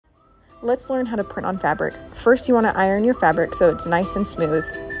Let's learn how to print on fabric. First, you want to iron your fabric so it's nice and smooth.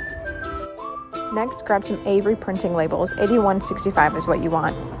 Next, grab some Avery printing labels. 8165 is what you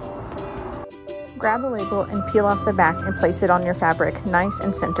want. Grab a label and peel off the back and place it on your fabric, nice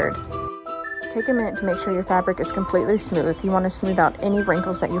and centered. Take a minute to make sure your fabric is completely smooth. You want to smooth out any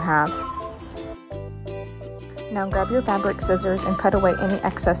wrinkles that you have. Now grab your fabric scissors and cut away any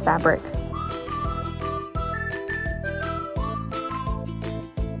excess fabric.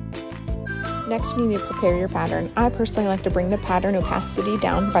 Next, you need to prepare your pattern. I personally like to bring the pattern opacity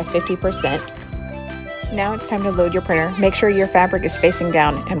down by 50%. Now it's time to load your printer. Make sure your fabric is facing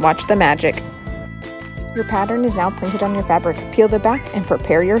down and watch the magic. Your pattern is now printed on your fabric. Peel the back and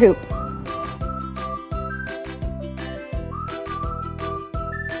prepare your hoop.